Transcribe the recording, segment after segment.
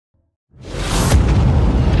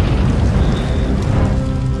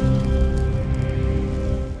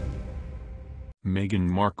Meghan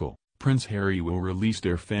Markle, Prince Harry will release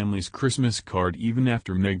their family's Christmas card even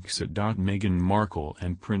after Megxit. Meghan Markle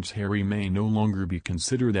and Prince Harry may no longer be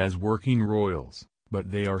considered as working royals,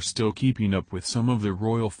 but they are still keeping up with some of the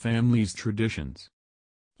royal family's traditions.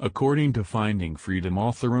 According to Finding Freedom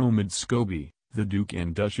author Omid Scobie, the Duke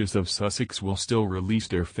and Duchess of Sussex will still release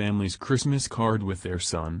their family's Christmas card with their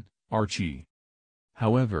son, Archie.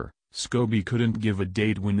 However, Scobie couldn't give a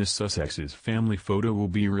date when the Sussex's family photo will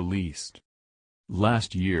be released.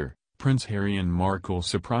 Last year, Prince Harry and Markle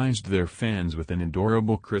surprised their fans with an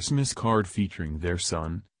adorable Christmas card featuring their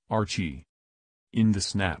son, Archie. In the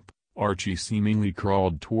snap, Archie seemingly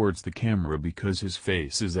crawled towards the camera because his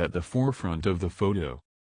face is at the forefront of the photo.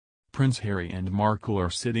 Prince Harry and Markle are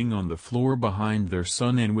sitting on the floor behind their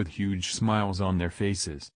son and with huge smiles on their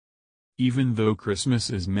faces. Even though Christmas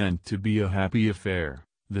is meant to be a happy affair,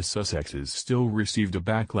 the Sussexes still received a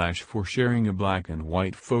backlash for sharing a black and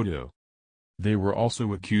white photo. They were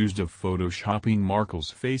also accused of photoshopping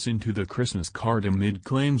Markle's face into the Christmas card amid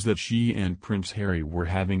claims that she and Prince Harry were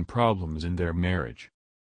having problems in their marriage.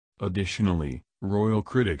 Additionally, royal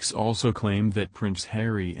critics also claimed that Prince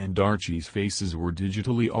Harry and Archie's faces were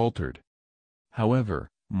digitally altered. However,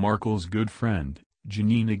 Markle's good friend,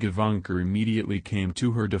 Janina Gavankar, immediately came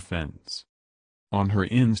to her defense. On her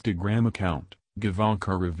Instagram account,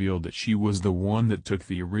 Gavankar revealed that she was the one that took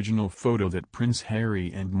the original photo that Prince Harry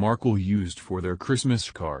and Markle used for their Christmas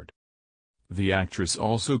card. The actress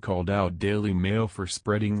also called out Daily Mail for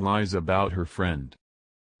spreading lies about her friend.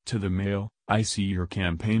 To the Mail, "I see your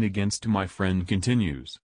campaign against my friend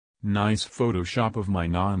continues. Nice Photoshop of my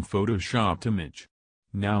non-photoshopped image.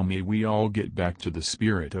 Now may we all get back to the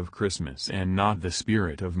spirit of Christmas and not the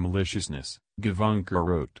spirit of maliciousness," Gavankar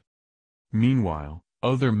wrote. Meanwhile,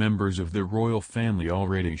 other members of the royal family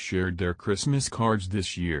already shared their Christmas cards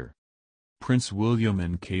this year. Prince William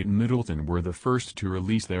and Kate Middleton were the first to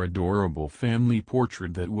release their adorable family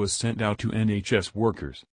portrait that was sent out to NHS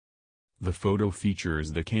workers. The photo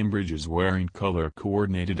features the Cambridges wearing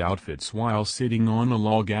color-coordinated outfits while sitting on a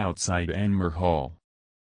log outside Anmer Hall.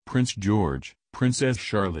 Prince George, Princess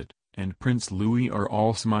Charlotte, and Prince Louis are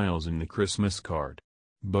all smiles in the Christmas card.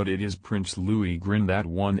 But it is Prince Louis' grin that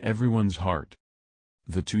won everyone's heart.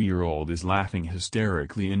 The 2-year-old is laughing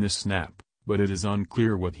hysterically in the snap, but it is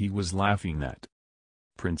unclear what he was laughing at.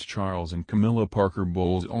 Prince Charles and Camilla Parker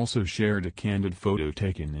Bowles also shared a candid photo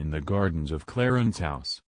taken in the gardens of Clarence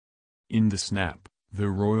House. In the snap, the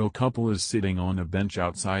royal couple is sitting on a bench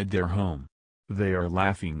outside their home. They are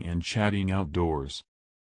laughing and chatting outdoors.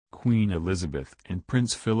 Queen Elizabeth and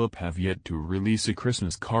Prince Philip have yet to release a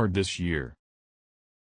Christmas card this year.